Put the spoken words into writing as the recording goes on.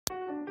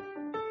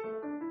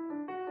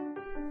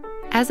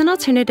As an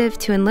alternative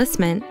to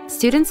enlistment,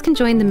 students can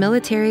join the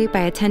military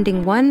by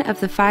attending one of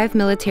the 5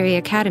 military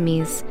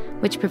academies,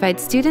 which provide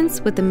students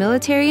with the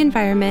military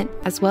environment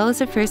as well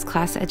as a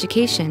first-class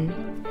education.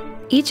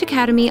 Each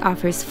academy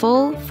offers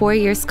full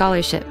 4-year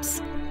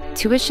scholarships.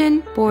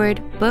 Tuition,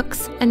 board,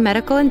 books, and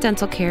medical and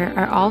dental care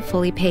are all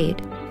fully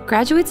paid.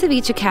 Graduates of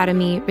each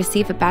academy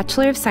receive a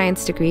Bachelor of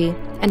Science degree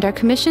and are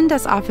commissioned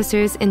as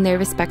officers in their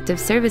respective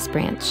service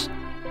branch.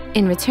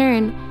 In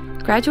return,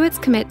 graduates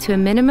commit to a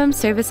minimum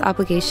service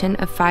obligation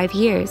of 5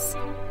 years.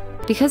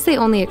 Because they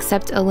only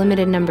accept a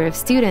limited number of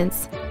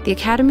students, the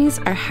academies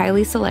are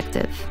highly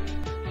selective.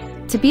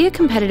 To be a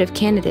competitive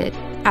candidate,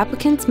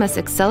 applicants must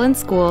excel in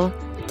school,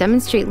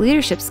 demonstrate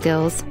leadership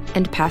skills,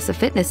 and pass a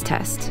fitness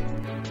test.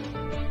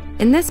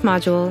 In this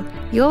module,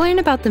 you'll learn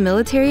about the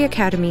military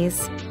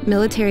academies,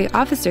 military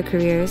officer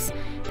careers,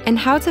 and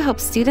how to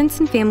help students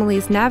and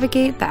families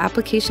navigate the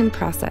application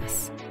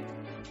process.